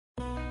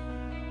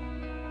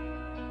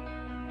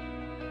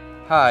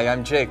Hi,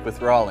 I'm Jake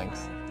with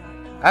Rawlings.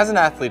 As an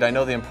athlete, I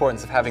know the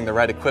importance of having the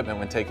right equipment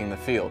when taking the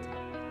field.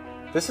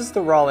 This is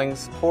the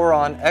Rawlings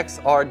PORON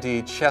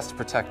XRD chest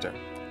protector.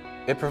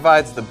 It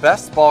provides the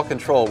best ball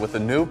control with the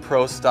new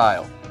Pro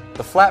style.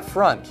 The flat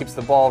front keeps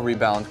the ball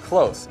rebound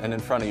close and in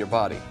front of your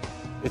body.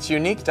 Its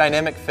unique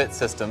dynamic fit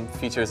system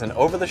features an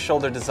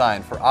over-the-shoulder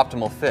design for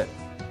optimal fit.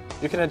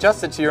 You can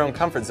adjust it to your own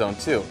comfort zone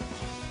too,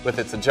 with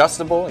its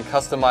adjustable and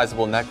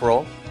customizable neck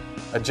roll,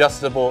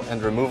 adjustable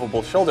and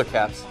removable shoulder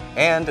caps,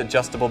 and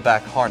adjustable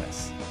back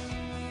harness.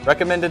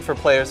 Recommended for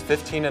players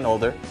 15 and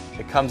older,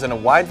 it comes in a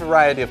wide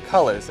variety of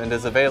colors and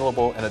is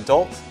available in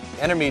adult,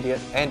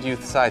 intermediate, and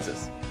youth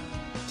sizes.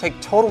 Take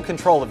total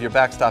control of your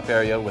backstop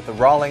area with the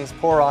Rawlings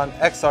PORON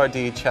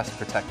XRD chest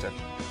protector.